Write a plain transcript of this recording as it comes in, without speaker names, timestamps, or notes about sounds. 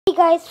Hey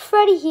guys,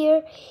 Freddy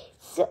here.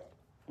 So,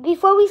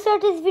 before we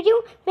start this video,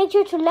 make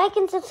sure to like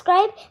and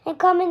subscribe and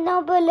comment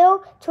down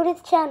below to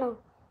this channel.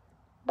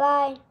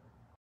 Bye.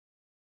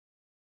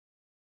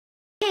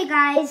 Hey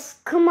guys,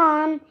 come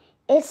on.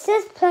 It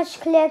says plush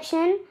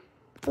collection.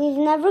 We've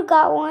never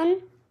got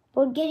one.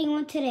 We're getting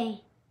one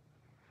today.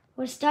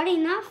 We're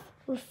starting off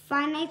with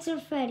Five Nights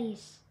at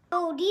Freddy's.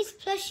 So these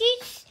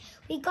plushies,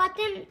 we got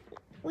them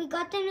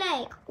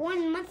like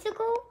 1 month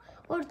ago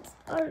or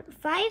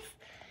 5.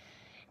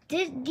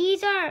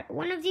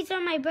 One of these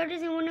are my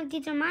brother's and one of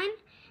these are mine.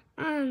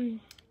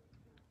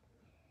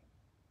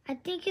 I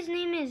think his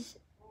name is,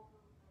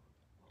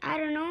 I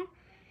don't know,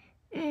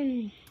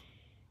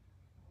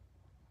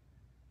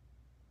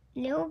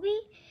 Lilby?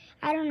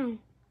 I don't know.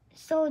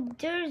 So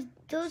there's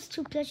those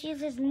 2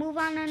 plushies. Let's move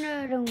on to the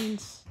other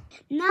ones.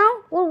 Now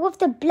we're with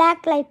the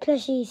Blacklight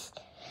plushies.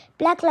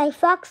 Blacklight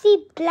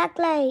Foxy,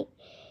 Blacklight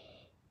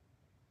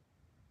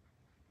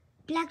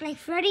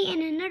Freddy,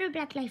 and another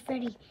Blacklight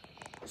Freddy.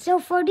 So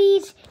for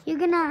these, you're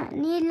gonna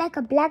need like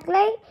a black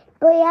light,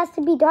 but it has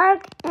to be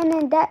dark, and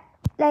then that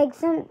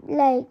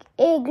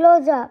it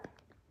glows up.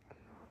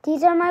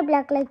 These are my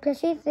Blacklight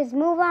plushies. Let's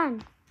move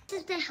on. This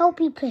is the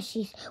Helpy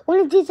plushies. One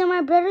of these are my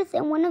brother's,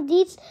 and one of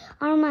these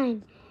are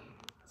mine.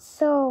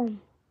 So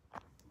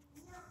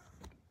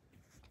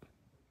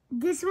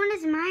this one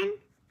is mine,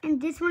 and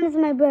this one is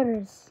my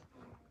brother's.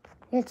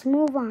 Let's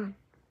move on.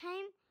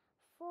 Time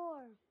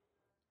for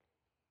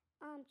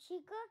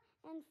Chica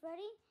and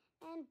Freddy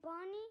and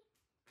Bonnie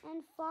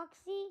and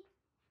Foxy.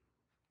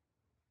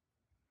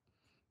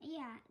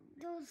 Yeah,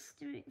 those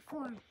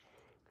 4.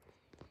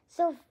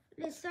 So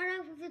let's start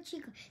off with the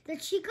Chica. The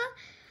Chica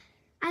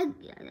and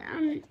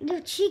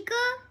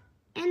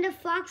the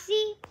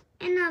Foxy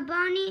and the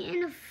Bonnie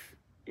and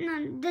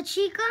the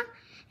Chica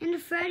and the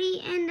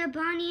Freddy and the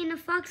Bonnie and the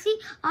Foxy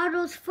are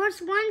those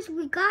first ones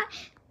we got.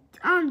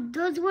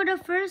 Those were the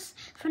first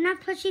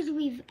FNAF plushies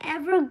we've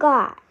ever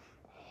got.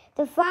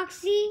 The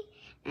Foxy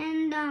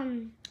and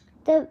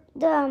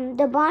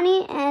the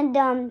Bonnie and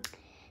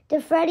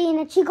the Freddy and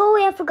the Chico,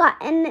 I forgot,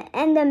 and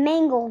the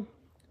Mango.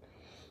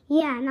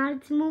 Yeah, now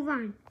let's move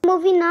on.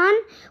 Moving on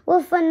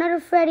with another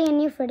Freddy and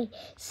new Freddy.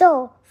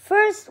 So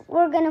first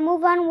we're gonna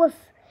move on with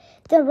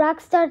the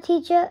Rockstar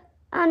teacher.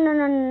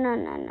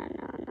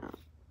 No.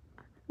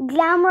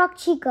 Glamrock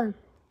Chica.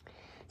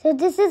 So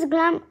this is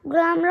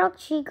Glamrock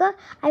Chica.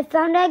 I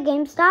found it at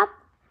GameStop.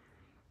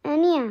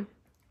 And yeah,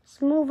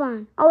 let's move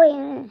on. Oh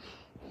wait,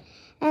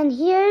 and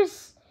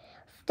here's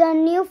the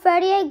new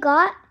Freddy I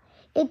got.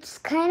 It's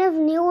kind of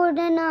newer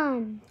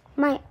than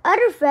my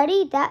other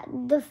Freddy. That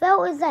the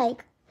felt is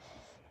like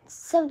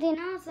something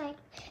else,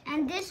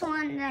 and this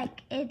one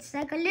it's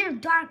like a little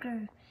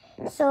darker.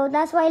 So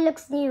that's why it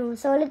looks new.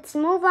 So let's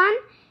move on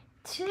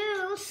to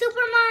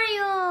Super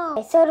Mario.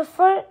 Okay, so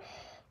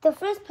the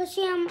first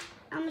plushie I'm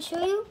gonna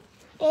show you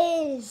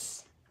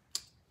is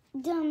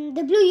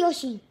the Blue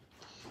Yoshi.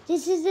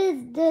 This is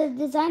the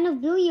design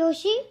of Blue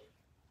Yoshi.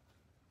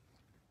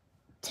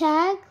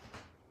 Tag.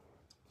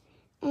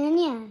 And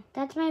yeah,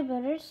 that's my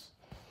brother's.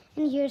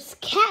 And here's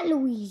Cat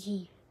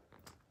Luigi.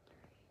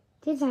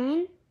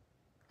 Design.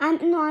 I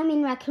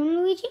mean Raccoon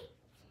Luigi.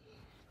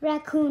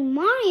 Raccoon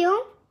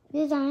Mario.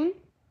 Design.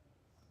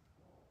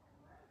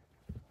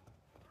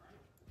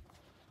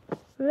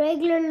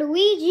 Regular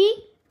Luigi.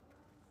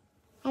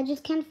 I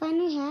just can't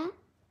find a hat.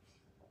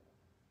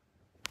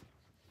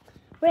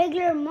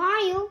 Regular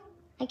Mario.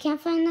 I can't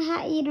find the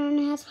hat either, and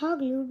it has hot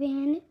glue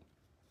behind it.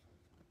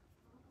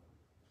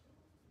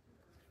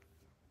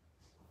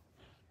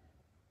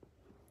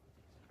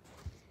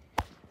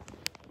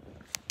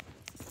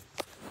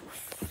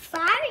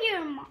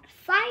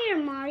 Fire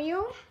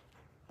Mario.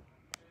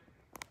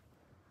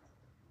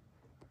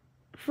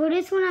 For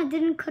this one, I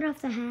didn't cut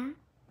off the hat.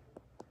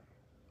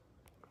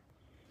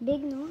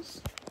 Big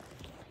nose.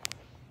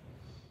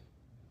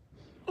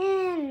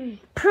 And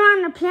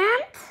Piranha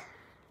Plant.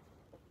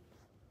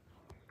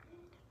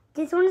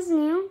 This one is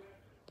new.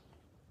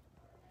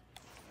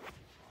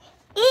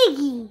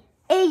 Iggy.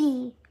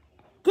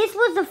 This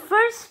was the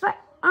first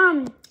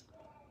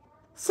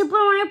Super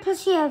Mario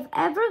plushie I've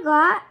ever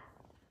got.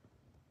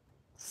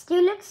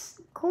 Still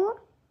looks cool.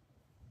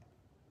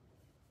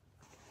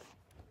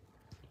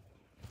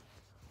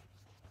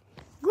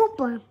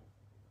 Gooper.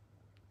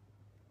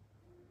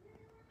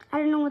 I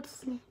don't know what's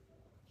his name.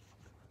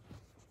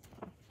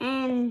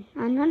 And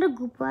another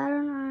Gooper. I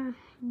don't know.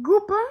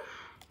 Gooper.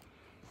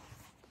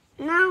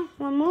 Now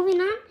we're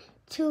moving on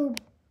to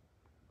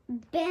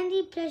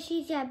Bendy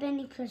plushies. Yeah,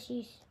 Bendy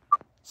plushies.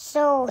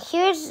 So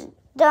here's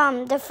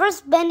the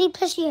first Bendy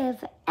plushie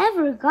I've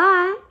ever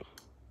got.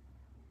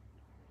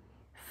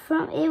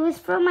 It was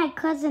from my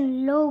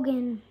cousin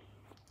Logan.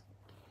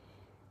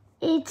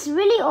 It's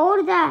really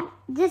old that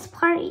this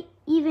part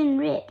even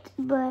ripped,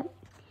 but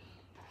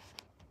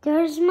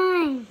there's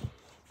my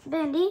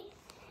Bendy.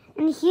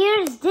 And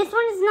here's this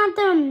one is not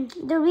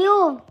the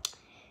real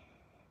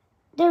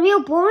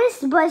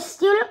Boris, but it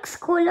still looks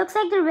cool. It looks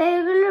like the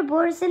regular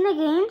Boris in the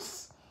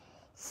games.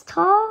 It's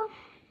tall.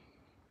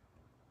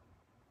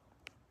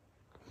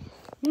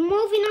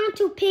 Moving on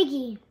to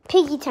Piggy.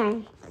 Piggy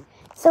time.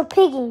 So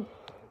Piggy.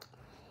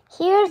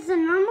 Here's the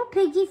normal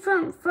Piggy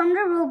from the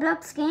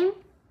Roblox game.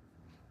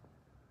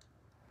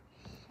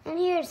 And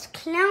here's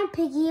Clown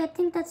Piggy. I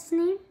think that's his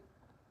name.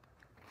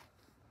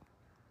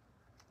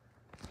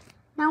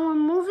 Now we're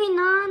moving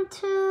on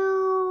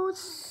to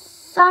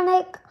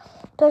Sonic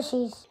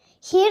plushies.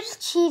 Here's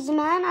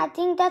Cheeseman. I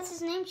think that's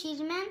his name,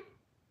 Cheeseman.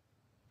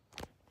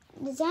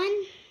 Design.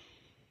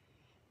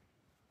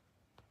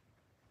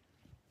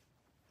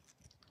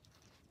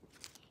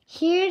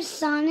 Here's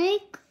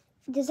Sonic.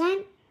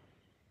 Design.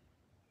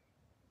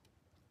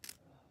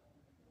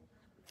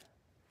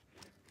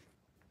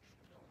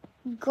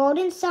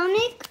 Golden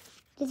Sonic.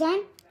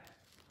 Design.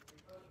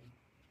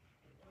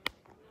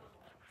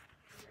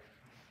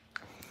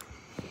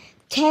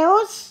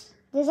 Tails.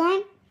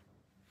 Design.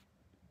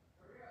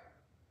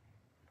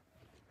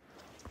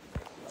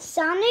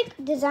 Sonic.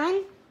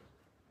 Design.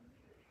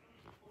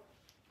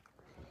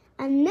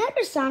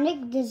 Another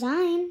Sonic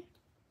design.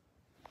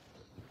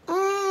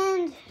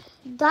 And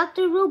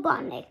Dr.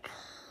 Robotnik.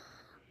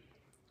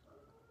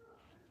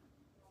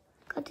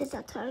 Got this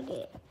at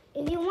Target.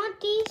 If you want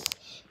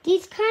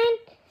these kind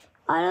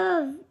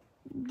of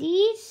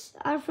these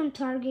are from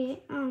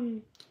Target.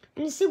 And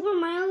the Super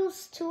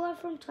Mario's 2 are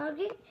from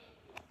Target.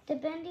 The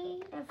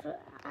Bendy,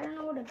 I don't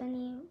know where the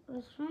Bendy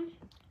was from.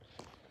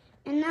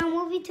 And now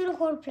moving to the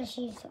horror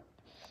plushies.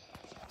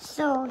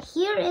 So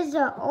here is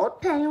the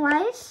old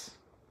Pennywise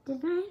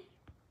design.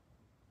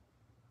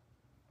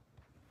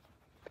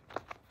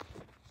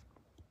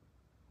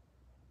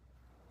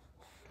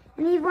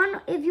 And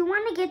if you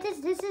want to get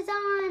this is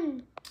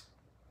on.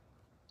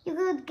 You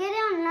could get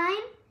it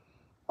online,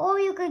 or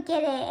you could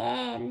get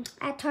it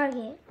at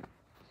Target.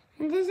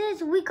 And this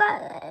is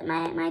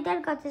my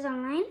dad got this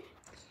online.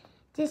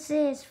 This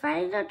is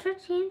Friday the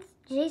 13th,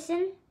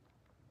 Jason.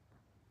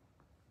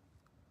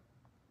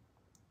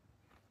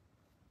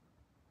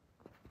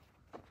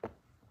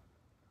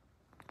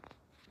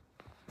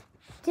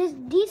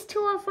 These 2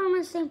 are from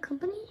the same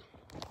company.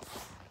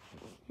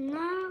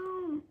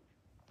 Now,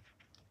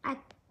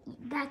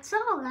 that's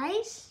all,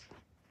 guys.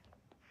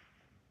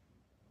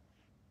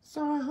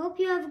 So I hope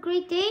you have a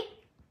great day.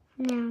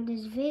 Now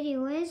this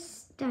video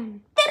is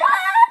done. Ta-da!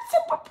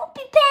 Super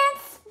Poopy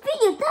Pants!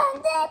 Video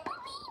done!